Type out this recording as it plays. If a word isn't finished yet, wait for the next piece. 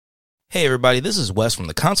Hey everybody, this is Wes from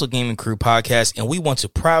the Console Gaming Crew podcast, and we want to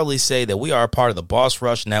proudly say that we are a part of the Boss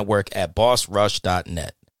Rush Network at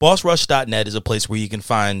bossrush.net. BossRush.net is a place where you can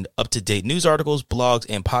find up-to-date news articles, blogs,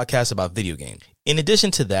 and podcasts about video games. In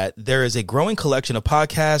addition to that, there is a growing collection of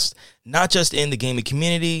podcasts, not just in the gaming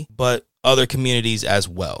community, but other communities as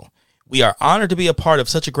well. We are honored to be a part of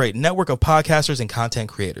such a great network of podcasters and content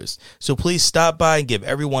creators. So please stop by and give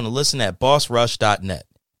everyone a listen at bossrush.net.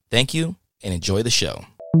 Thank you, and enjoy the show.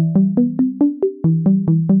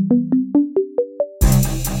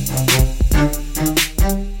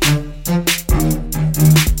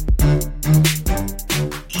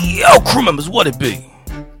 Yo, crew members, what it be?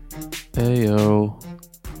 Hey yo.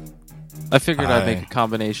 I figured I'd make a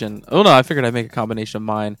combination. Oh no, I figured I'd make a combination of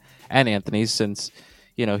mine and Anthony's since,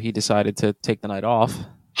 he decided to take the night off,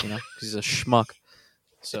 because he's a schmuck.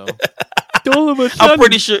 So all of a sudden, I'm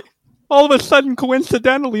pretty sure. All of a sudden,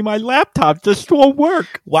 coincidentally, my laptop just won't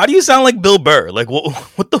work. Why do you sound like Bill Burr? Like,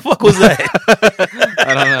 what the fuck was that?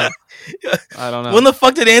 I don't know. When the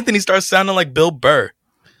fuck did Anthony start sounding like Bill Burr?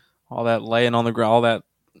 All that laying on the ground,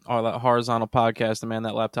 all that horizontal podcast, and man,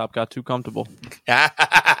 that laptop got too comfortable. And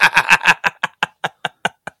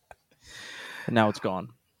now it's gone.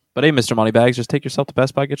 But hey, Mr. Moneybags, just take yourself to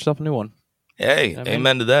Best Buy, get yourself a new one. Hey,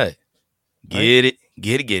 amen to that. Get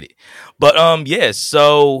it. But yeah,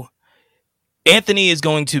 so Anthony is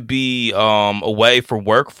going to be away for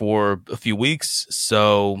work for a few weeks,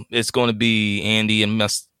 so it's going to be Andy and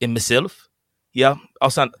myself. Yeah, I'll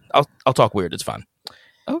talk weird. It's fine.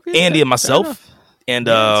 Okay, Andy and myself, and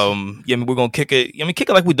we're gonna kick it. Kick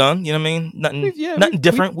it like we done. You know what I mean? Nothing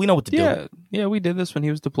different. We know what to do. Yeah, we did this when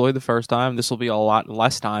he was deployed the first time. This will be a lot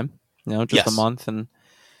less time. Just a month, and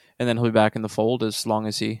then he'll be back in the fold as long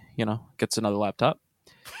as he gets another laptop.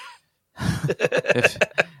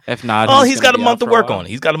 If not, he's got a month to work on it.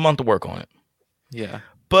 He's got a month to work on it. Yeah,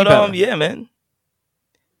 but yeah, man.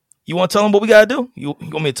 You want to tell him what we gotta do? You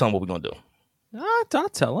want me to tell him what we're gonna do? I'll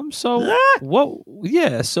tell him. So what we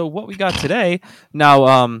got today?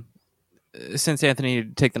 Now, since Anthony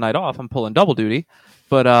did take the night off, I'm pulling double duty.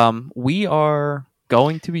 But we are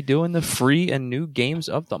going to be doing the free and new games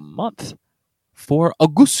of the month for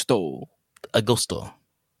Agosto.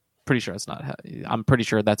 Pretty sure it's not. I'm pretty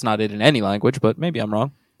sure that's not it in any language, but maybe I'm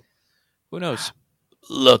wrong. Who knows?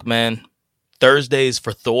 Look, man. Thursday's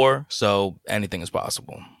for Thor, so anything is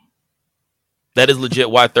possible. That is legit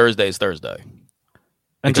why Thursday is Thursday.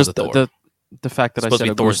 And just the fact that I said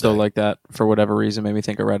Augusto like that for whatever reason made me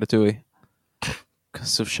think of Ratatouille.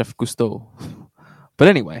 Because of Chef Gusteau. But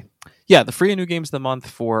anyway, yeah, the free and new games of the month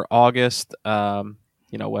for August.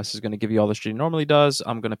 Wes is going to give you all the shit he normally does.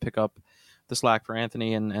 I'm going to pick up the slack for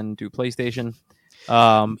Anthony and do PlayStation.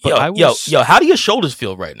 But how do your shoulders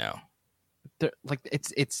feel right now?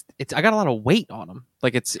 It's I got a lot of weight on them.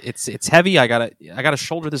 Like it's heavy. I gotta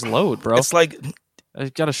shoulder this load, bro. It's like I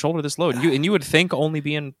gotta shoulder this load. And you would think only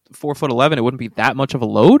being 4'11", it wouldn't be that much of a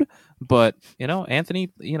load, but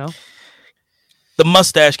Anthony, the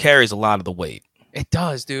mustache carries a lot of the weight. It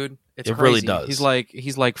does, dude. It crazy. Really does. He's like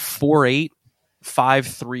 4'8",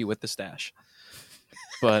 5'3" with the stash.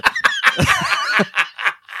 But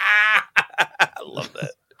I love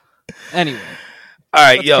that. Anyway. All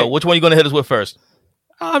right, which one are you going to hit us with first?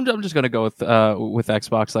 I'm just going to go with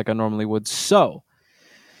Xbox like I normally would. So,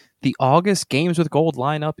 the August Games with Gold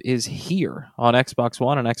lineup is here on Xbox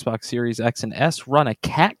One and Xbox Series X and S. Run a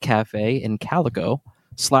cat cafe in Calico.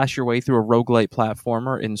 Slash your way through a roguelite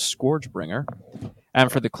platformer in Scourgebringer. And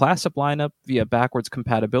for the classic lineup via backwards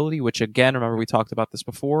compatibility, which again, remember we talked about this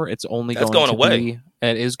before, it's only going away.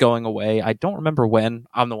 It is going away. I don't remember when.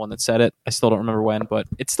 I'm the one that said it. I still don't remember when, but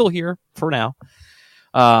it's still here for now.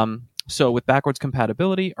 So with backwards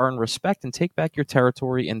compatibility, earn respect and take back your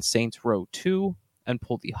territory in Saints Row 2 and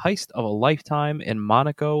pull the heist of a lifetime in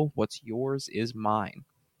Monaco. What's yours is mine.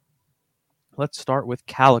 Let's start with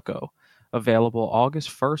Calico, available August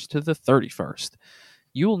 1st to the 31st.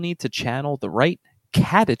 You will need to channel the right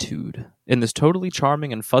catitude in this totally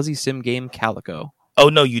charming and fuzzy sim game Calico. Oh,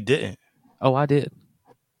 no, you didn't. Oh, I did.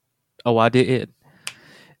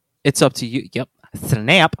 It's up to you. Yep.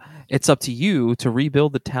 Snap. It's up to you to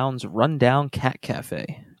rebuild the town's rundown cat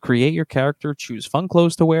cafe. Create your character, choose fun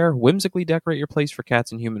clothes to wear, whimsically decorate your place for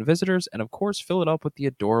cats and human visitors, and of course fill it up with the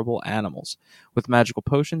adorable animals. With magical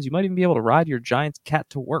potions, you might even be able to ride your giant cat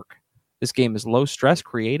to work. This game is low stress,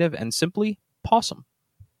 creative, and simply pawsome.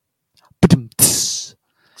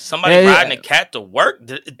 Somebody riding a cat to work?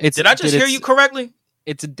 Did I just hear you correctly?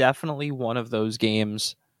 It's definitely one of those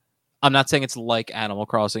games. I'm not saying it's like Animal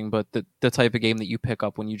Crossing, but the type of game that you pick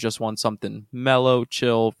up when you just want something mellow,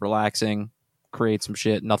 chill, relaxing, create some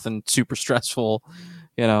shit, nothing super stressful,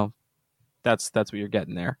 That's what you're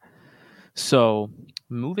getting there. So,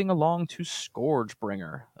 moving along to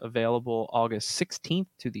Scourgebringer, available August 16th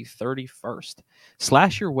to the 31st.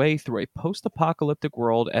 Slash your way through a post-apocalyptic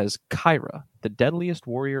world as Kyra, the deadliest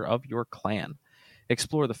warrior of your clan.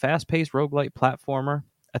 Explore the fast-paced roguelite platformer.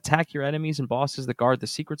 Attack your enemies and bosses that guard the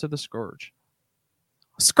secrets of the Scourge.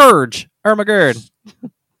 Scourge! Ermagerd!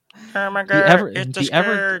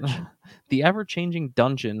 The ever-changing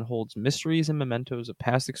dungeon holds mysteries and mementos of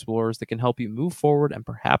past explorers that can help you move forward and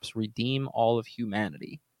perhaps redeem all of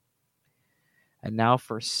humanity. And now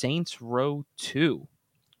for Saints Row 2,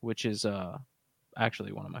 which is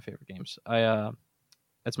actually one of my favorite games.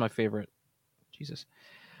 That's my favorite. Jesus,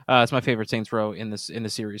 it's my favorite Saints Row in the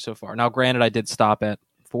series so far. Now, granted, I did stop at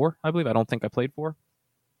 4. I believe. I don't think I played 4.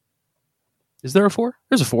 Is there a 4?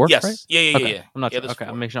 There's a 4, yes. Right? Yeah. I'm not. Yeah, Okay, 4.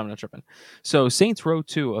 I'm making sure I'm not tripping. So, Saints Row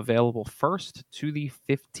 2 available 1st to the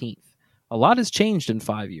 15th. A lot has changed in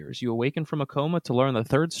 5 years. You awaken from a coma to learn the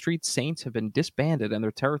 3rd Street Saints have been disbanded and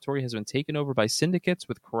their territory has been taken over by syndicates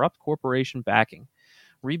with corrupt corporation backing.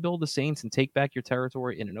 Rebuild the Saints and take back your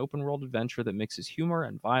territory in an open-world adventure that mixes humor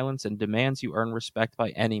and violence and demands you earn respect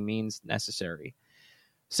by any means necessary.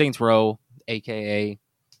 Saints Row, a.k.a.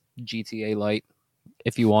 GTA Lite,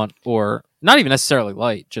 if you want, or not even necessarily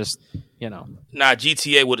light, just,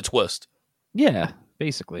 GTA with a twist. Yeah,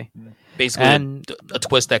 basically. And a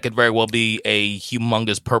twist that could very well be a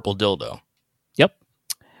humongous purple dildo. Yep.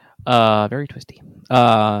 Very twisty.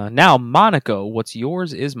 Now, Monaco, what's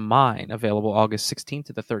yours is mine. Available August 16th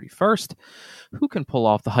to the 31st. Who can pull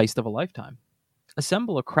off the heist of a lifetime?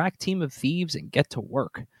 Assemble a crack team of thieves and get to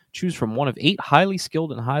work. Choose from one of 8 highly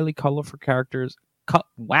skilled and highly colorful characters.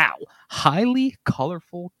 Highly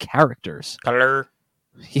colorful characters. Color.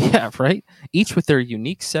 Yeah, right? Each with their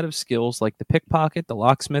unique set of skills like the pickpocket, the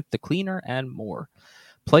locksmith, the cleaner, and more.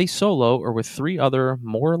 Play solo or with 3 other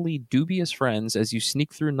morally dubious friends as you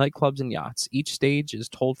sneak through nightclubs and yachts. Each stage is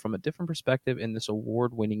told from a different perspective in this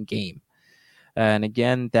award-winning game. And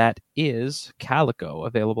again, that is Calico,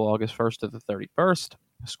 available August 1st to the 31st.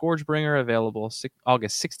 Scourgebringer, available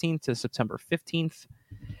August 16th to September 15th.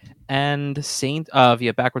 And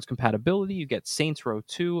via backwards compatibility, you get Saints Row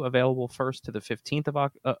 2, available 1st to the 15th of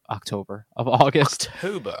August. October.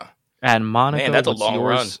 And Monaco, man, that's a long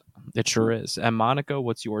run. It sure is. And Monaco,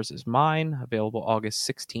 what's yours is mine, available August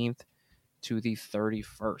 16th to the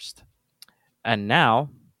 31st. And now,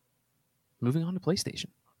 moving on to PlayStation,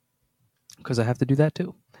 because I have to do that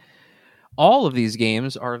too. All of these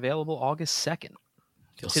games are available August 2nd.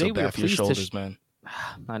 Feel so bad for your shoulders, man.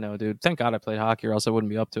 I know, dude. Thank God I played hockey, or else I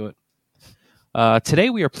wouldn't be up to it. Today,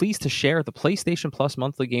 we are pleased to share the PlayStation Plus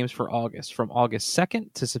monthly games for August, from August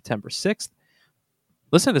 2nd to September 6th.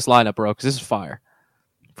 Listen to this lineup, bro, because this is fire.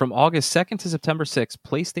 From August 2nd to September 6th,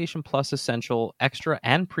 PlayStation Plus Essential, Extra,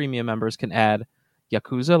 and Premium members can add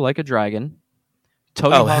Yakuza Like a Dragon,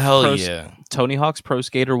 Tony Hawk's Pro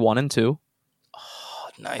Skater 1 and 2,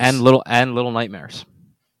 nice, and Little Nightmares.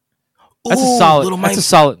 That's a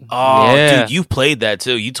solid. Oh, yeah. dude, you've played that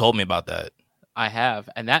too. You told me about that. I have,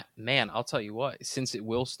 and that, man, I'll tell you what. Since it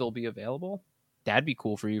will still be available, that'd be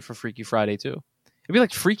cool for you for Freaky Friday too. It'd be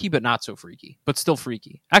like freaky, but not so freaky, but still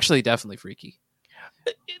freaky. Actually, definitely freaky.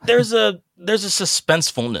 There's a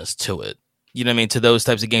suspensefulness to it. You know what I mean? To those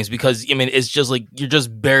types of games, because I mean, it's just like you're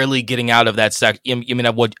just barely getting out of that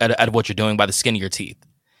out of what you're doing by the skin of your teeth.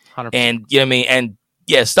 100%. And you know what I mean? And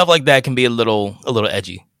yeah, stuff like that can be a little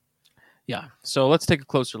edgy. Yeah. So let's take a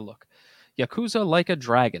closer look. Yakuza Like a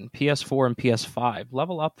Dragon, PS4 and PS5.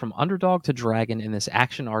 Level up from underdog to dragon in this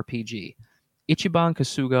action RPG. Ichiban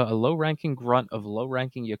Kasuga, a low-ranking grunt of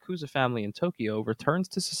low-ranking Yakuza family in Tokyo, returns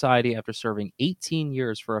to society after serving 18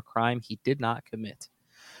 years for a crime he did not commit.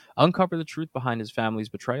 Uncover the truth behind his family's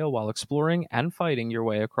betrayal while exploring and fighting your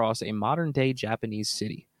way across a modern-day Japanese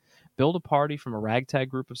city. Build a party from a ragtag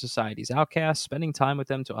group of society's outcasts, spending time with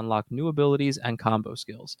them to unlock new abilities and combo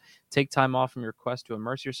skills. Take time off from your quest to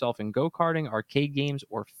immerse yourself in go-karting, arcade games,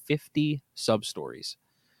 or 50 sub-stories.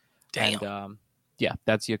 Damn. And, yeah,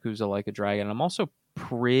 that's Yakuza Like a Dragon. I'm also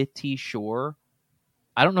pretty sure,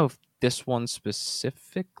 I don't know if this one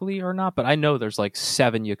specifically or not, but I know there's like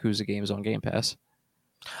 7 Yakuza games on Game Pass.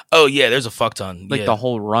 Oh, yeah, there's a fuck ton. Like the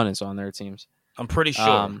whole run is on there, it seems. I'm pretty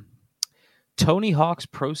sure. Tony Hawk's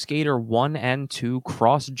Pro Skater 1 and 2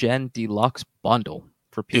 Cross-Gen Deluxe Bundle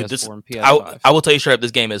for PS4 and PS5. I will tell you straight up,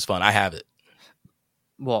 this game is fun. I have it.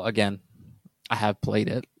 Well, again, I have played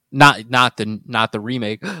it. Not the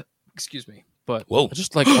remake. Excuse me. But whoa. I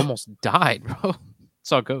just like almost died, bro.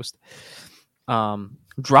 Saw a ghost.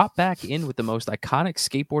 Drop back in with the most iconic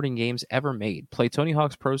skateboarding games ever made. Play Tony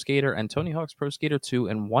Hawk's Pro Skater and Tony Hawk's Pro Skater 2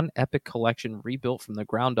 in one epic collection rebuilt from the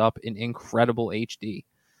ground up in incredible HD.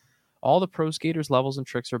 All the Pro Skaters levels and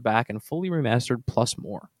tricks are back and fully remastered, plus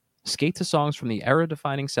more. Skate to songs from the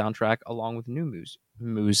era-defining soundtrack along with new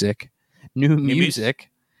music.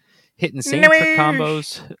 Hit insane trick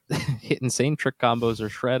combos or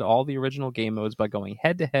shred all the original game modes by going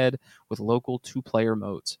head-to-head with local 2-player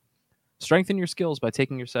modes. Strengthen your skills by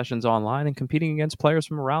taking your sessions online and competing against players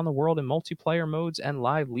from around the world in multiplayer modes and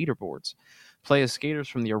live leaderboards. Play as skaters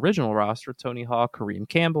from the original roster, Tony Hawk, Kareem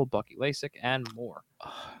Campbell, Bucky Lasek, and more.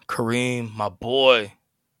 Kareem, my boy.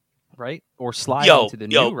 Right? Or slide into the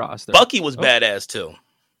new roster. Bucky was badass too.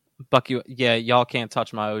 Bucky, yeah, y'all can't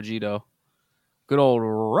touch my OG though. Good old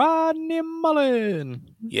Rodney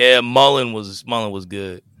Mullen. Yeah, Mullen was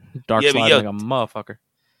good. Dark slide like a motherfucker.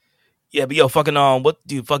 Yeah, but fucking what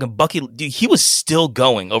dude? Fucking Bucky, dude, he was still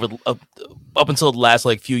going up until the last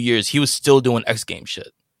like few years. He was still doing X Games shit,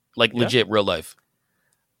 like legit real life.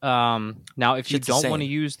 Now, if you don't want to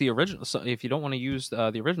use the original,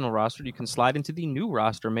 the original roster, you can slide into the new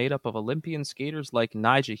roster made up of Olympian skaters like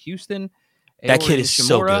Nyjah Houston, that kid is Shimura,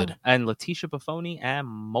 so good, and Letitia Buffoni, and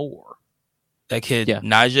more. That kid,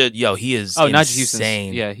 Nyjah, he is Nyjah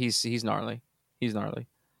insane. Yeah, he's gnarly. He's gnarly.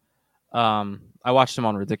 I watched him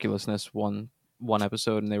on Ridiculousness one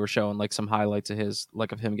episode, and they were showing like some highlights of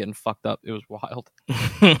him getting fucked up. It was wild.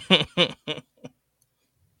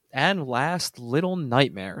 And last, Little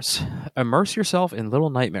Nightmares. Immerse yourself in Little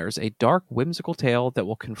Nightmares, a dark, whimsical tale that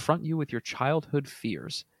will confront you with your childhood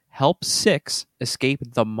fears. Help 6 escape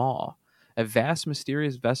the Maw, a vast,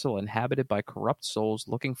 mysterious vessel inhabited by corrupt souls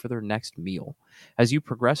looking for their next meal. As you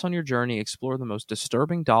progress on your journey, explore the most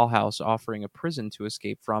disturbing dollhouse, offering a prison to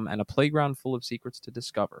escape from and a playground full of secrets to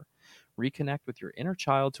discover. Reconnect with your inner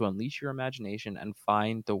child to unleash your imagination and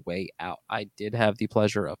find the way out. I did have the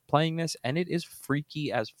pleasure of playing this, and it is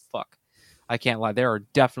freaky as fuck. I can't lie. There are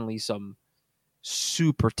definitely some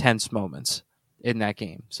super tense moments in that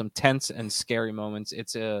game. Some tense and scary moments.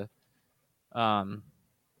 It's a good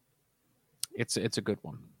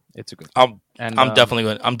one. It's a good one. I'm definitely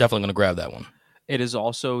going to grab that one. It is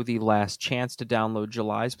also the last chance to download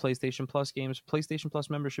July's PlayStation Plus games. PlayStation Plus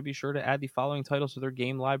members should be sure to add the following titles to their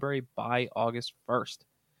game library by August 1st.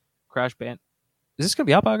 Crash Bandicoot. Is this going to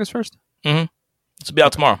be out by August 1st? Mm-hmm. It's going to be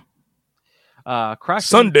out tomorrow.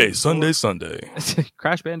 Sunday.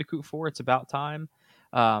 Crash Bandicoot 4, It's About Time.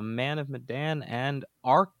 Man of Medan, and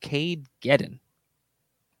Arcadegeddon.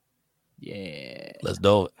 Yeah. Let's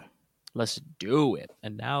do it. Let's do it.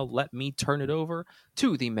 And now let me turn it over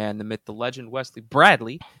to the man, the myth, the legend, Wesley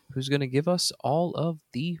Bradley, who's going to give us all of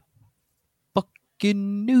the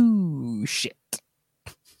fucking new shit.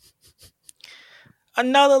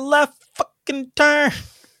 Another left fucking turn.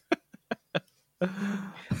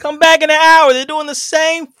 Come back in an hour. They're doing the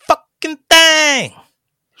same fucking thing.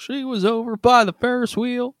 She was over by the Ferris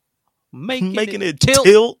wheel, making it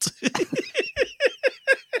tilt.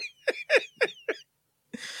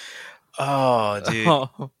 Oh, dude.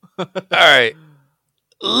 All right.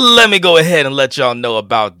 Let me go ahead and let y'all know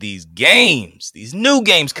about these games. These new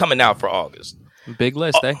games coming out for August. Big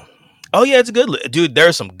list, eh? Oh, yeah, it's a good list. Dude, there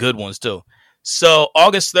are some good ones, too. So,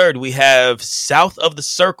 August 3rd, we have South of the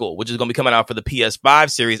Circle, which is going to be coming out for the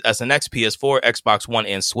PS5, Series S and X, PS4, Xbox One,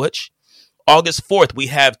 and Switch. August 4th, we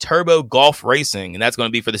have Turbo Golf Racing, and that's going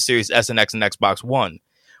to be for the Series S and X and Xbox One.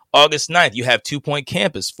 August 9th, you have 2 Point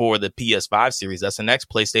Campus for the PS5, Series S and X,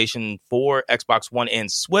 PlayStation 4, Xbox One,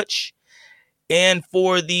 and Switch. And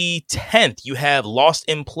for the 10th, you have Lost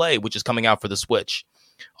in Play, which is coming out for the Switch.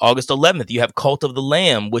 August 11th, you have Cult of the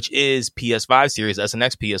Lamb, which is PS5, Series S and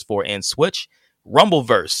X, PS4, and Switch.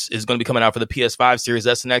 Rumbleverse is going to be coming out for the PS5, Series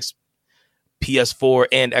S and X, PS4,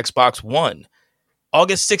 and Xbox One.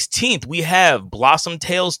 August 16th, we have Blossom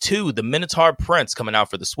Tales 2, The Minotaur Prince, coming out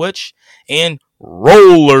for the Switch, and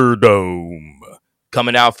Roller Dome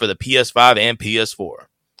coming out for the PS5 and PS4.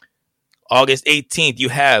 August 18th, you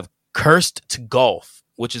have Cursed to Golf,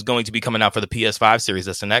 which is going to be coming out for the PS5, Series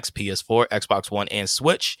S and X, PS4, Xbox One, and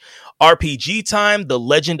Switch. RPG Time, The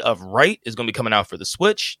Legend of Right is going to be coming out for the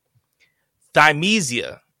Switch.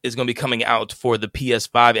 Thymesia is going to be coming out for the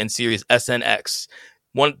PS5 and Series S and X.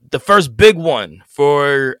 The first big one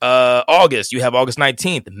for August, you have August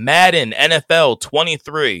 19th. Madden NFL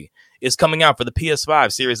 23 is coming out for the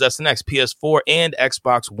PS5, Series S and X, PS4, and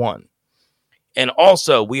Xbox One. And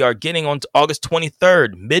also, we are getting on to August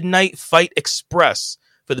 23rd, Midnight Fight Express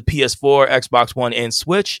for the PS4, Xbox One, and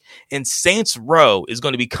Switch. And Saints Row is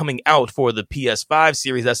going to be coming out for the PS5,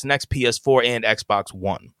 Series S and X, PS4, and Xbox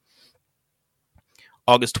One.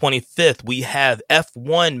 August 25th, we have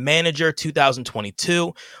F1 Manager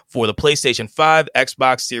 2022 for the PlayStation 5,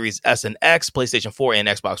 Xbox Series S and X, PlayStation 4, and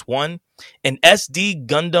Xbox One. And SD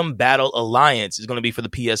Gundam Battle Alliance is going to be for the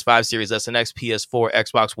PS5, Series S and X, PS4,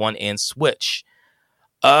 Xbox One, and Switch.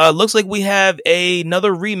 Looks like we have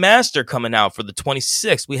another remaster coming out for the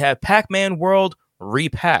 26th. We have Pac-Man World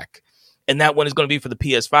Repack. And that one is going to be for the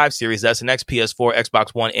PS5, Series S and X, PS4,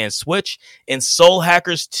 Xbox One, and Switch. And Soul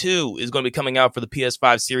Hackers 2 is going to be coming out for the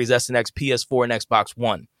PS5, Series S and X, PS4, and Xbox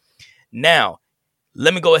One. Now,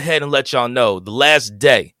 let me go ahead and let y'all know the last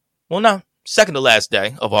day, well, no, second to last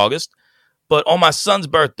day of August, but on my son's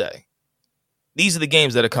birthday, these are the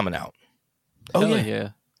games that are coming out. Oh,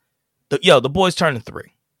 yeah. The boy's turning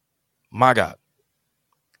 3. My God.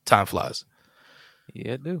 Time flies.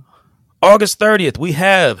 Yeah, it do. August 30th, we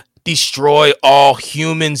have Destroy All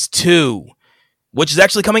Humans 2, which is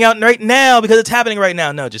actually coming out right now because it's happening right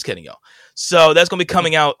now. No, just kidding, y'all. So that's going to be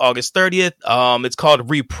coming out August 30th. It's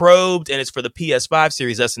called Reprobed, and it's for the PS5,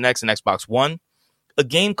 Series S and X, and Xbox One. A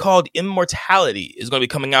game called Immortality is going to be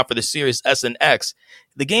coming out for the Series S and X.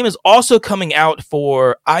 The game is also coming out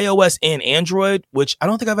for iOS and Android, which I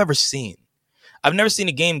don't think I've ever seen. I've never seen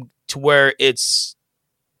a game to where it's,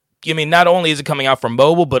 I mean, not only is it coming out for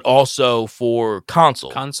mobile, but also for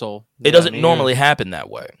console. It doesn't normally happen that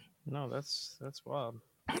way. No, that's wild.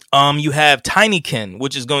 You have Tinykin,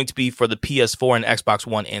 which is going to be for the PS4 and Xbox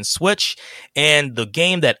One and Switch. And the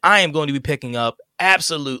game that I am going to be picking up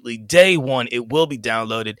absolutely day one, it will be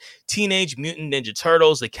downloaded, Teenage Mutant Ninja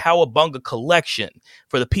Turtles, the Cowabunga Collection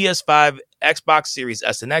for the PS5, Xbox Series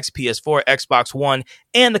S and X, PS4, Xbox One,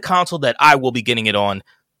 and the console that I will be getting it on,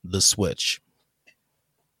 the Switch.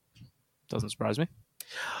 Doesn't surprise me.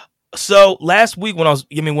 So last week when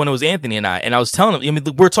it was Anthony and I was telling him,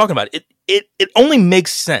 we're talking about it. It only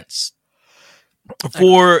makes sense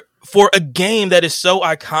for a game that is so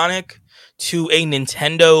iconic to a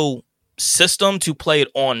Nintendo system to play it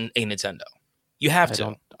on a Nintendo. You have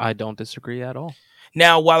to. I don't disagree at all.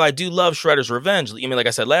 Now, while I do love Shredder's Revenge, like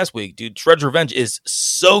I said last week, dude, Shredder's Revenge is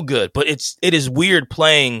so good, but it is weird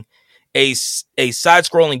playing a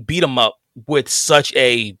side-scrolling beat 'em up with such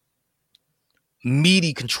a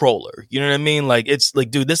meaty controller. You know what I mean? Like, it's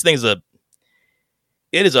like, dude, this thing's it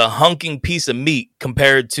is a hunking piece of meat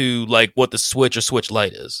compared to like what the Switch or Switch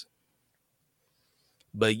Lite is.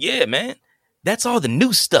 But yeah, man, that's all the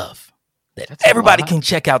new stuff that everybody can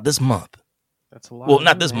check out this month. That's a lot. Well,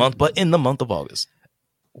 not this month, but in the month of August.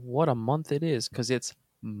 What a month it is, because it's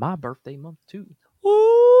my birthday month too.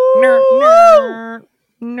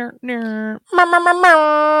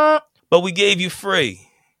 But we gave you free.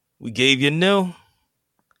 We gave you new.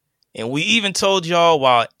 And we even told y'all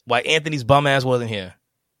why Anthony's bum ass wasn't here.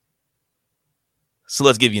 So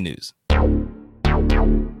let's give you news. All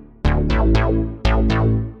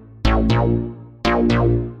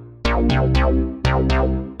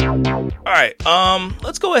right,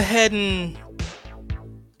 let's go ahead and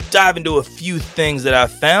dive into a few things that I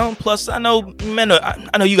found. Plus, I know you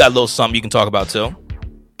got a little something you can talk about too, and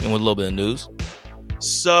with a little bit of news.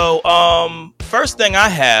 So, first thing I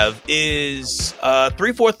have is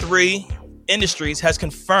 343 Industries has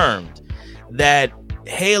confirmed that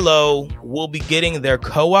Halo will be getting their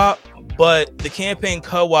co-op, but the campaign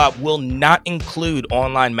co-op will not include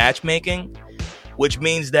online matchmaking, which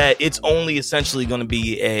means that it's only essentially going to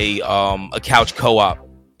be a couch co-op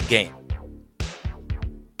game.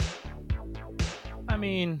 I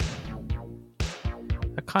mean,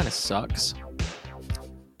 that kind of sucks.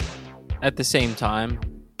 At the same time,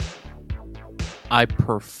 I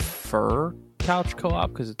prefer couch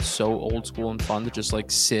co-op because it's so old school and fun to just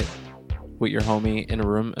like sit with your homie in a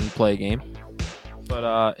room and play a game.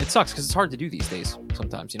 But it sucks because it's hard to do these days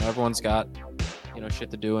sometimes. Everyone's got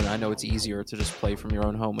shit to do, and I know it's easier to just play from your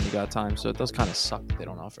own home when you got time. So it does kind of suck that they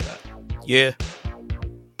don't offer that. Yeah.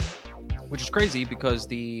 Which is crazy because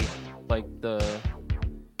the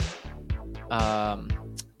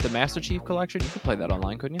Master Chief Collection, you could play that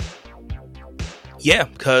online, couldn't you? Yeah,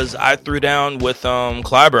 because I threw down with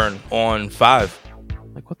Clyburn on 5.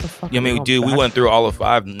 Like, what the fuck? We went through all of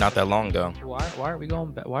 5 not that long ago. Why are we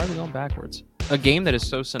going backwards? A game that is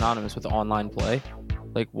so synonymous with online play.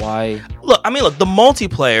 Like, why? Look, the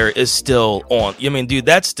multiplayer is still on. Dude,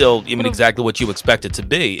 that's still exactly what you expect it to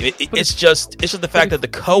be. It's just the fact that the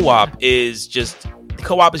co-op is just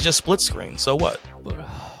split screen. So what? Why?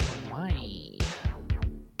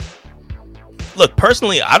 Look,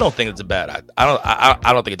 personally, I don't think it's a bad. I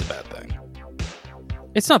don't think it's a bad thing.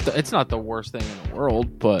 It's not the worst thing in the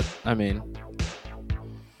world, but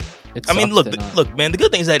I mean, look, man. The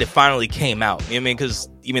good thing is that it finally came out. You know what I mean, because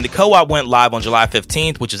the co-op went live on July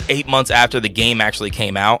 15th, which is 8 months after the game actually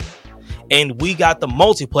came out, and we got the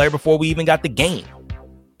multiplayer before we even got the game,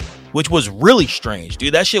 which was really strange,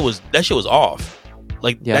 dude. That shit was off.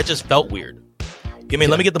 Like that just felt weird. You know,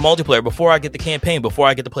 let me get the multiplayer before I get the campaign, before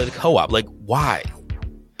I get to play the co-op. Like, why?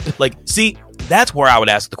 Like, see, that's where I would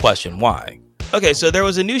ask the question, why? Okay, so there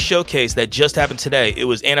was a new showcase that just happened today. It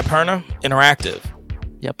was Annapurna Interactive.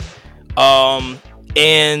 Yep.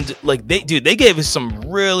 And like they gave us some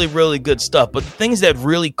really, really good stuff. But the things that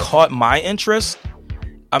really caught my interest,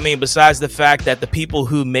 I mean, besides the fact that the people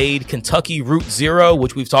who made Kentucky Route Zero,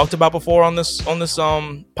 which we've talked about before on this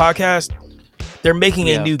podcast, they're making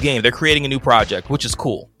a new game. They're creating a new project, which is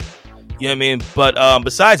cool. You know what I mean? But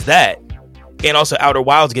besides that, and also Outer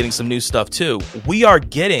Wilds getting some new stuff too, we are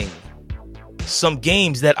getting some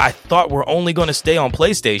games that I thought were only going to stay on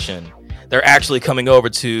PlayStation. They're actually coming over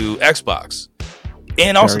to Xbox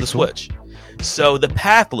and also the Switch. So the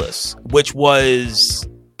Pathless, which was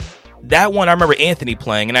that one I remember Anthony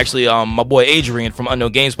playing, and actually my boy Adrian from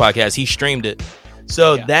Unknown Games Podcast, he streamed it.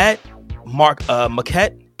 So that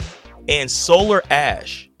Maquette and Solar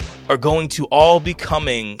Ash are going to all be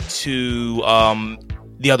coming to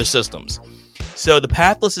the other systems. So the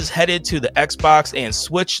Pathless is headed to the Xbox and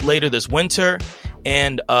Switch later this winter,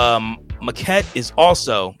 and Maquette is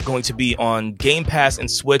also going to be on Game Pass and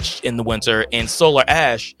Switch in the winter, and Solar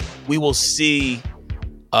Ash we will see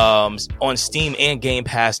on Steam and Game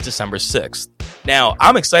Pass December 6th. Now,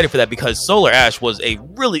 I'm excited for that because Solar Ash was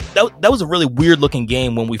that was a really weird looking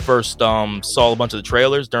game when we first saw a bunch of the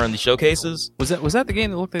trailers during the showcases. Was that the game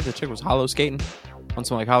that looked like the chick was hollow skating on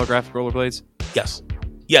some like holographic rollerblades? Yes,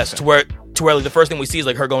 okay. to where like the first thing we see is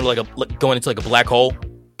like her going into like a black hole.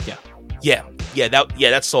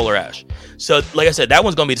 That's Solar Ash. So, like I said, that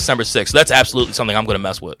one's gonna be December 6th. So that's absolutely something I'm gonna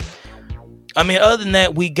mess with. I mean, other than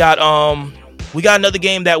that, we got another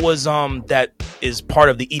game that was that is part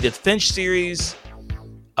of the Edith Finch series.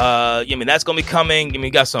 That's gonna be coming. We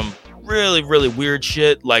got some really, really weird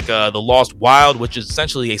shit like The Lost Wild, which is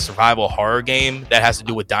essentially a survival horror game that has to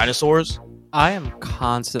do with dinosaurs. I am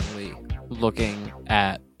constantly looking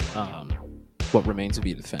at What Remains of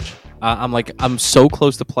Edith Finch. I'm so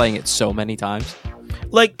close to playing it so many times.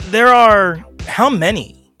 Like, there are how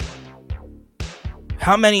many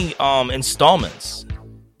installments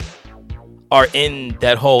are in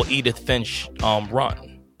that whole Edith Finch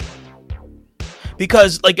run?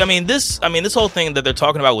 Because this whole thing that they're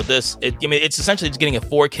talking about with this, it's essentially just getting a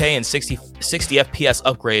 4K and 60 FPS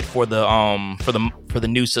upgrade for the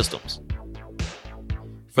new systems,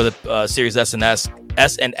 for the Series S and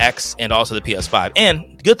X, and also the PS5.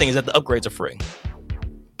 And the good thing is that the upgrades are free.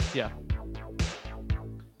 Yeah.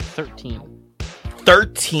 13.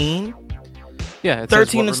 Yeah,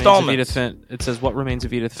 13 installments. It says What Remains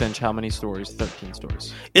of Edith Finch. How many stories? 13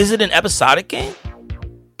 stories. Is it an episodic game?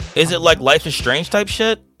 Is it like Life is Strange type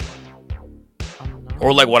shit?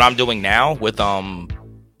 Or like what I'm doing now with fucking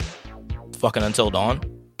Until Dawn?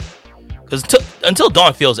 Because Until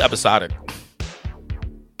Dawn feels episodic.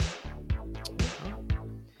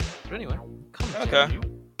 But anyway, okay.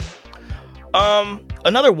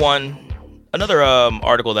 Another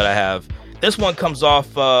article that I have. This one comes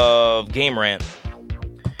off of Game Rant.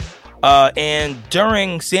 And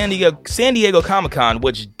during San Diego Comic-Con,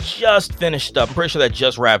 which just finished up, I'm pretty sure that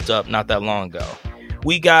just wrapped up not that long ago.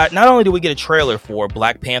 Not only did we get a trailer for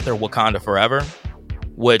Black Panther: Wakanda Forever,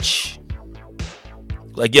 which,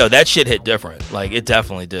 like, yo, that shit hit different. Like, it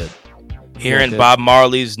definitely did. Hearing Bob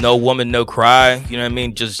Marley's "No Woman, No Cry," you know what I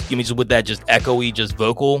mean? Just with that just echoey, just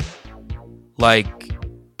vocal, like, you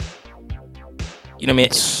know what I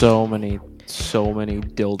mean? So many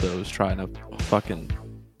dildos trying to fucking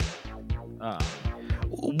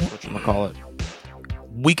whatchamacallit.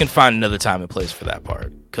 We can find another time and place for that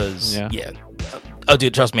part, because oh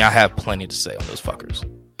dude, trust me, I have plenty to say on those fuckers.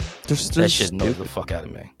 That shit annoys the fuck out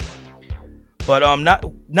of me. But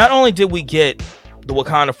not only did we get the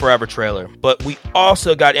Wakanda Forever trailer, but we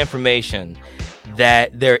also got information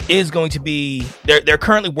that there is going to be they're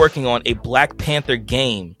currently working on a Black Panther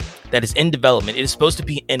game that is in development. It is supposed to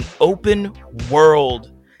be an open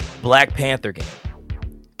world Black Panther game,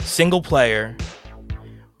 single player.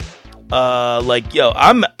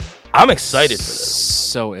 I'm excited for this.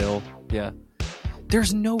 So ill. Yeah.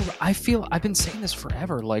 I've been saying this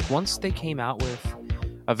forever. Like, once they came out with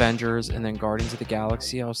Avengers and then Guardians of the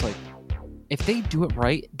Galaxy, I was like, if they do it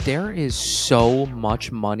right, there is so much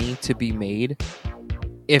money to be made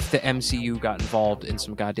if the MCU got involved in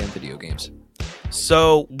some goddamn video games.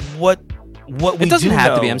 So what what we It doesn't do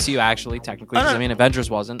have to be know- MCU actually, technically. 'Cause, no. I mean, Avengers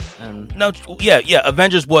wasn't, and No, yeah.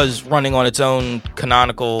 Avengers was running on its own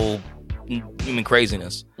canonical human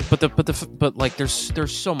craziness. but like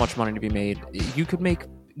there's so much money to be made. You could make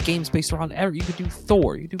games based around you could do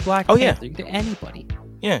Thor, you could do Black Oh, Panther, yeah. you could do anybody.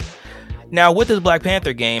 Yeah. Now with this Black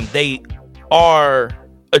Panther game, they are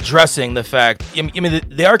addressing the fact. I mean,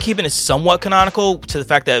 they are keeping it somewhat canonical to the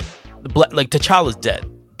fact that T'Challa's dead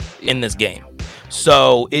in this game.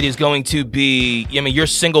 So it is going to be. I mean, your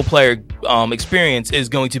single player experience is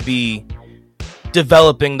going to be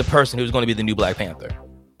developing the person who's going to be the new Black Panther.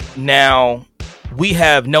 Now, we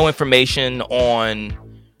have no information on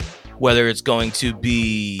whether it's going to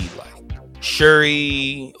be like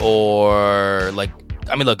Shuri or like.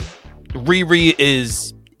 I mean, look, Riri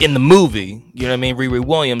is in the movie. You know what I mean? Riri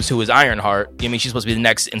Williams, who is Ironheart. I mean, she's supposed to be the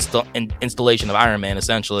next installation of Iron Man,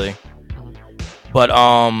 essentially. But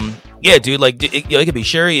yeah, dude, like it could be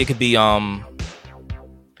Shuri, it could be Lupita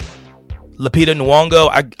Nyong'o.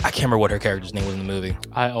 I can't remember what her character's name was in the movie.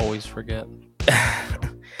 I always forget.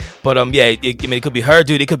 But yeah, it could be her,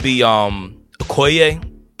 dude. It could be Okoye.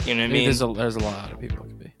 You know what I mean? There's a lot of people it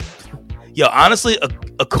could be. Yo, honestly,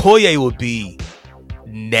 Okoye would be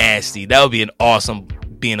nasty. That would be an awesome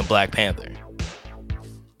being a Black Panther.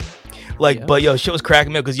 Like, Yeah. but yo, shit was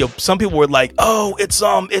cracking me up because yo, some people were like, "Oh, it's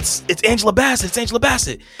Angela Bassett, it's Angela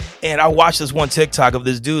Bassett," and I watched this one TikTok of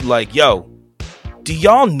this dude like, "Yo, do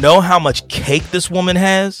y'all know how much cake this woman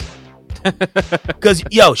has?" Because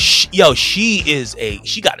she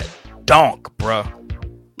got a donk, bruh.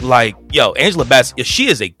 Like, yo, Angela Bassett, she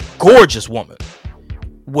is a gorgeous woman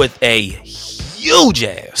with a huge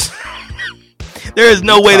ass. There is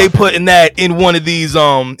no way they putting that in one of these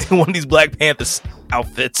Black Panther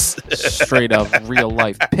outfits. Straight up real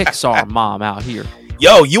life Pixar mom out here.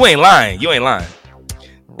 Yo, you ain't lying.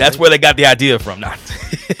 That's where they got the idea from. Nah.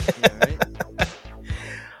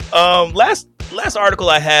 Last article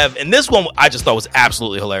I have, and this one I just thought was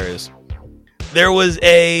absolutely hilarious. There was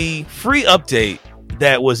a free update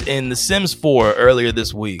that was in The Sims 4 earlier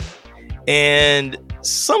this week, and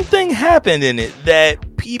something happened in it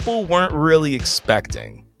that people weren't really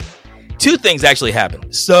expecting. Two things actually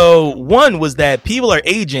happened. So one was that people are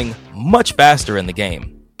aging much faster in the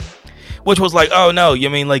game, which was like, oh no,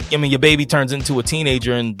 your baby turns into a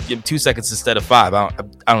teenager in 2 seconds instead of 5. I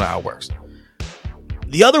don't know how it works.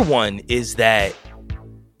 The other one is that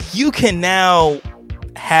you can now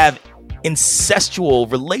have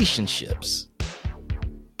incestual relationships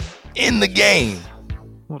in the game.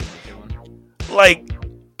 What are we doing? Like,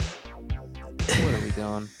 What are we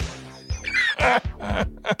doing?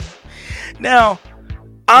 now,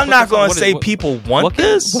 I'm not going what to is- say what- people want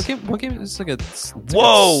this. What game is like a?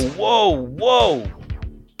 Whoa.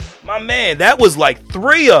 My man, that was like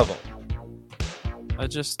 3 of them.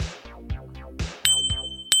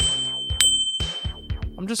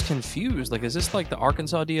 I'm just confused. Like, is this like the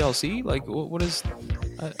Arkansas DLC? Like, what is?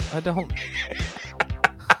 I don't.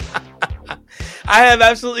 I have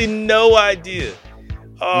absolutely no idea.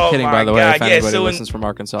 Oh, I'm kidding, my by the way. God. If anybody so listens from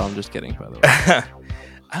Arkansas, I'm just kidding, by the way.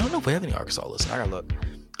 I don't know if we have any Arkansas listeners. I gotta look.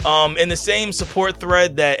 In the same support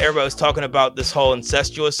thread that everybody was talking about this whole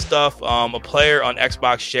incestuous stuff, a player on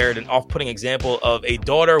Xbox shared an off-putting example of a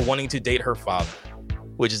daughter wanting to date her father,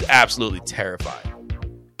 which is absolutely terrifying.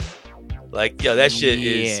 Like, yo, that shit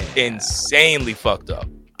is insanely fucked up.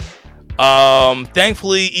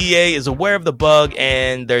 Thankfully, EA is aware of the bug,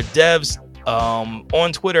 and their devs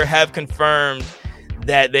on Twitter have confirmed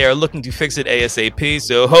that they are looking to fix it ASAP.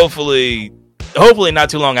 So hopefully not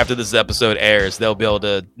too long after this episode airs, they'll be able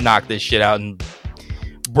to knock this shit out and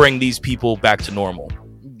bring these people back to normal.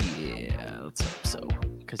 Yeah, let's hope so.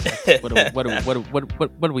 Because what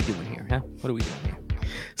are we doing here, huh? What are we doing here?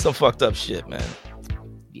 Some fucked up shit, man.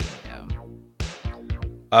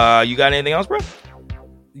 Yeah. You got anything else, bro?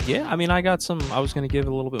 Yeah, I mean, I got some. I was going to give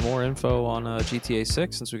a little bit more info on GTA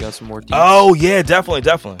 6 since we got some more details. Oh, yeah,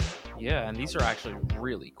 definitely. Yeah, and these are actually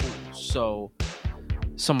really cool. So,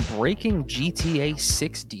 some breaking GTA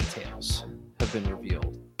 6 details have been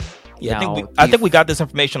revealed. Yeah, Now, I think we got this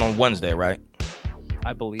information on Wednesday, right?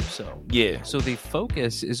 I believe so. Yeah. So the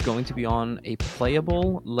focus is going to be on a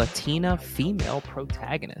playable Latina female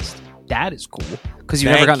protagonist. That is cool because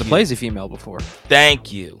you've never gotten to play as a female before,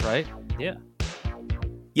 Thank you. right? Yeah.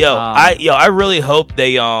 Yo, I really hope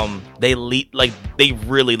they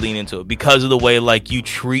really lean into it because of the way like you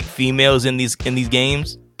treat females in these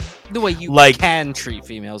games. The way you Like- can treat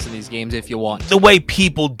females in these games if you want. The way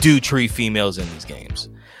people do treat females in these games.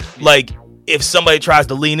 Like, if somebody tries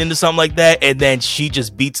to lean into something like that and then she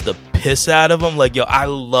just beats the piss out of them, like, yo, I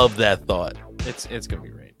love that thought. It's gonna be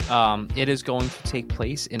great. It is going to take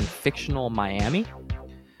place in fictional Miami.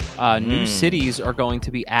 New cities are going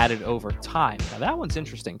to be added over time. Now, that one's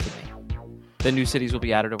interesting to me. The new cities will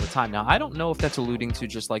be added over time. Now, I don't know if that's alluding to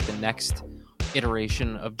just like the next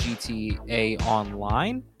iteration of GTA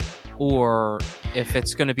Online, or if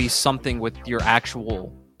it's going to be something with your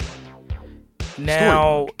actual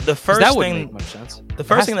Now, story. the first That wouldn't thing, make much sense. the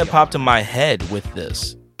first thing that popped in my head with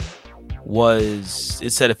this was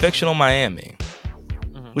it said a fictional Miami,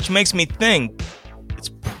 which makes me think it's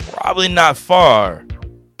probably not far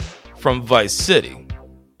from Vice City.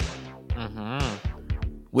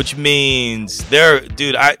 Which means they're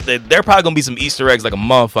probably gonna be some Easter eggs like a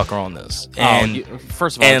motherfucker on this. And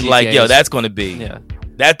first of all, and GTA like yo, is- that's gonna be yeah,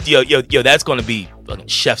 that that's gonna be fucking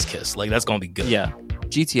chef's kiss. Like that's gonna be good. yeah.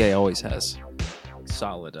 GTA always has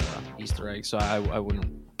solid Easter eggs, so I wouldn't.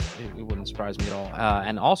 It wouldn't surprise me at all.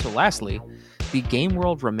 And also, lastly, the game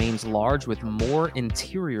world remains large with more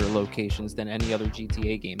interior locations than any other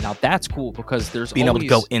GTA game. Now that's cool because there's Being always,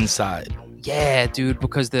 able to go inside. Yeah, dude,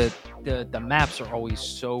 because the maps are always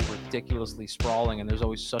so ridiculously sprawling and there's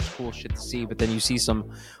always such cool shit to see. But then you see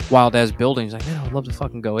some wild ass buildings, like, man, I would love to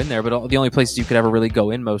fucking go in there. But the only places you could ever really go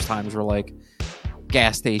in most times were like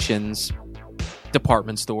gas stations,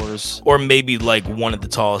 department stores, Or maybe like one of the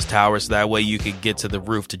tallest towers, so that way you could get to the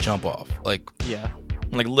roof to jump off. Like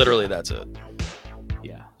literally that's it.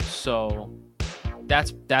 Yeah. So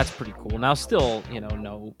that's pretty cool. Now still,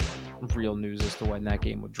 no real news as to when that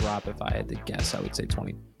game would drop. If I had to guess, I would say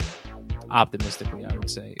optimistically, I would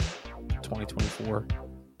say 2024.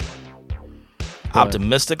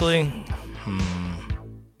 Optimistically,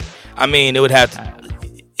 I mean, it would have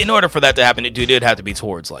to, in order for that to happen, it would have to be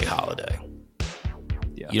towards like holiday.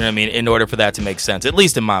 Yeah. You know what I mean? In order for that to make sense, at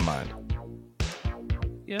least in my mind.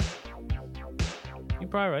 Yeah. You're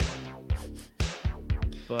probably right.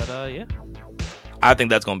 But yeah. I think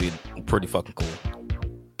that's gonna be pretty fucking cool.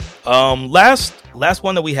 Last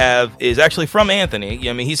one that we have is actually from Anthony.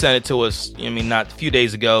 I mean, he sent it to us. I mean, not a few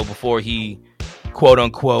days ago before he, quote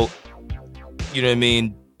unquote, you know what I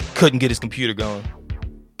mean, couldn't get his computer going.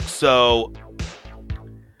 So,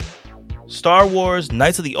 Star Wars: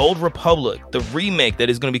 Knights of the Old Republic, the remake that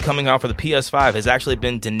is going to be coming out for the PS5, has actually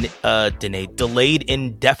been delayed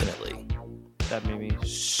indefinitely. That made me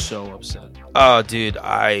so upset. Oh, dude,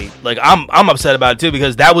 I'm upset about it too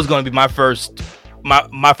because that was going to be my first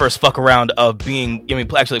fuck around of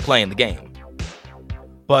actually playing the game.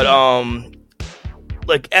 But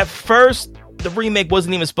like at first the remake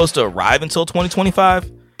wasn't even supposed to arrive until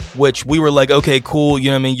 2025, which we were like, okay, cool, you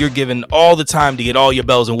know what I mean? You're given all the time to get all your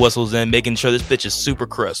bells and whistles in, making sure this bitch is super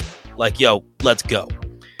crisp. Like, yo, let's go.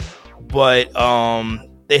 But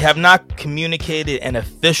they have not communicated an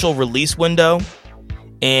official release window,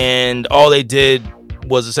 and all they did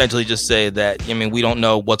was essentially just say that, I mean, we don't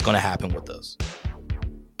know what's going to happen with this.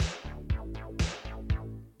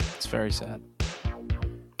 It's very sad.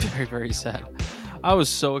 Very, very sad. I was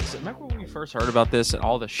so excited. Remember when we first heard about this and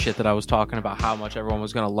all the shit that I was talking about, how much everyone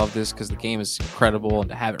was going to love this because the game is incredible and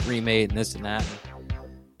to have it remade and this and that.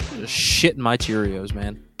 And just shit in my Cheerios,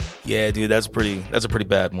 man. Yeah, dude, that's a pretty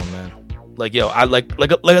bad one, man. Like, yo, I like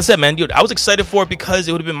I said, man, dude, I was excited for it because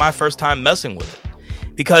it would have been my first time messing with it.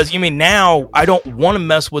 Because, now I don't want to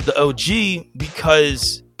mess with the OG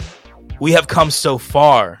because we have come so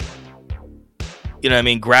far. You know what I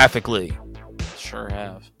mean? Graphically. Sure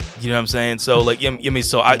have. You know what I'm saying? So, like,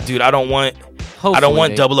 so I don't want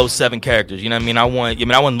Hopefully 007 characters. You know what I mean? I want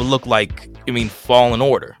them to look like, Fallen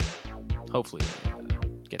Order. Hopefully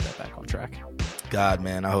get that back on track. God,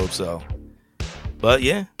 man, I hope so. But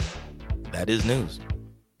yeah, that is news.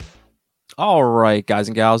 All right, guys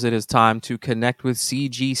and gals, it is time to connect with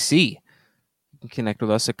CGC. You can connect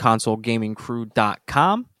with us at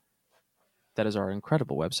consolegamingcrew.com. That is our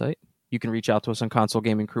incredible website. You can reach out to us on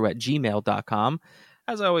consolegamingcrew@gmail.com.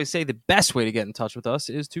 As I always say, the best way to get in touch with us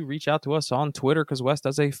is to reach out to us on Twitter because Wes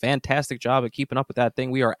does a fantastic job at keeping up with that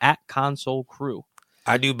thing. We are at Console Crew.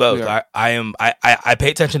 I do both. I pay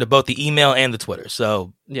attention to both the email and the Twitter.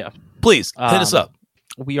 So yeah, please hit us up.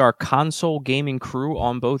 We are Console Gaming Crew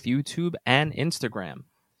on both YouTube and Instagram.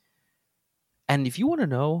 And if you want to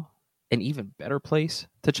know an even better place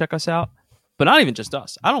to check us out, but not even just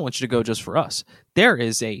us, I don't want you to go just for us. There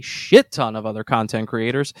is a shit ton of other content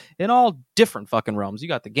creators in all different fucking realms. You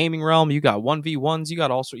got the gaming realm, you got 1v1s, you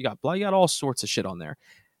got all sorts of shit on there.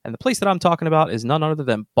 And the place that I'm talking about is none other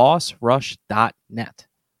than bossrush.net.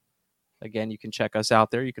 Again, you can check us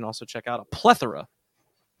out there. You can also check out a plethora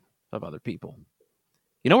of other people.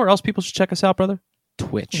 You know where else people should check us out, brother?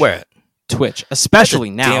 Twitch. Where? Twitch,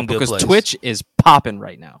 especially now damn good because place. Twitch is popping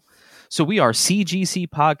right now. So we are CGC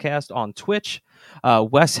Podcast on Twitch.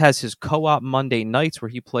 Wes has his co-op Monday nights where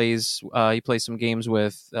he plays some games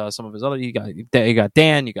with some of his other. You got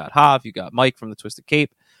Dan, you got Hav, you got Mike from the Twisted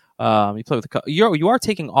Cape. You play with you are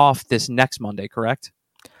taking off this next Monday, correct?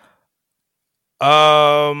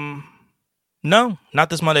 No, not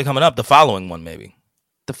this Monday coming up. The following one, maybe.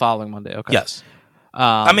 The following Monday, okay. Yes.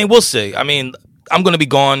 I mean, we'll see. I mean, I'm going to be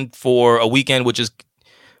gone for a weekend, which is,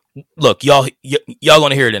 look, y'all going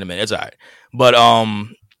to hear it in a minute. It's all right. But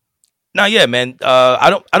no, yeah, man.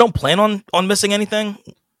 I don't plan on missing anything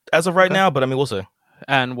as of right now. But I mean, we'll see.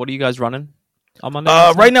 And what are you guys running on Monday?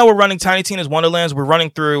 Right now, we're running Tiny Tina's Wonderlands. We're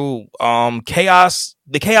running through the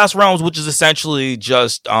Chaos Realms, which is essentially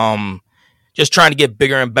just trying to get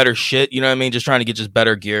bigger and better shit. You know what I mean? Just trying to get just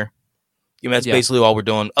better gear. You know, that's basically all we're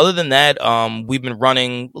doing. Other than that, we've been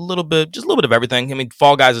running a little bit of everything. I mean,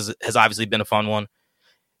 Fall Guys has obviously been a fun one.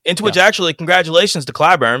 Into which, actually, congratulations to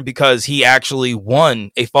Clyburn, because he actually won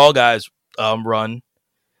a Fall Guys run.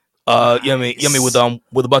 Nice. You know what I mean,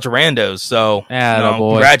 with a bunch of randos. So,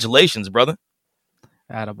 congratulations, brother.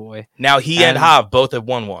 Attaboy. Now he and Hav both have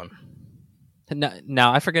won one.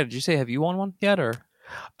 Now I forget. Did you say have you won one yet, or?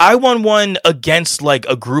 I won one against like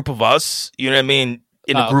a group of us. You know what I mean?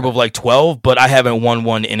 In a group of like 12, but I haven't won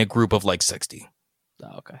one in a group of like 60.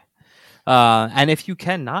 Oh, okay. And if you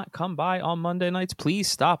cannot come by on Monday nights, please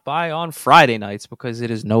stop by on Friday nights, because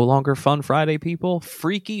it is no longer Fun Friday, people.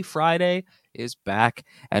 Freaky Friday is back,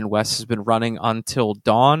 and Wes has been running until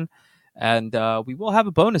dawn. And we will have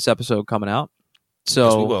a bonus episode coming out. So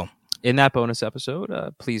yes, we will. In that bonus episode,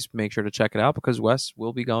 please make sure to check it out, because Wes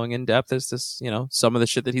will be going in depth as this, some of the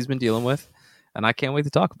shit that he's been dealing with. And I can't wait to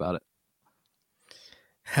talk about it.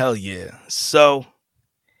 Hell yeah. So,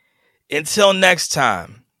 until next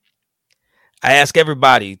time, I ask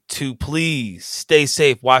everybody to please stay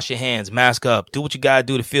safe, wash your hands, mask up, do what you gotta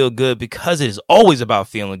do to feel good, because it is always about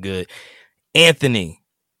feeling good. Anthony,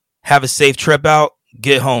 have a safe trip out.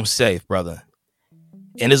 Get home safe, brother.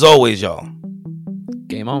 And as always, y'all,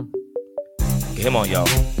 game on. Game on, y'all.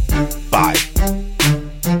 Bye.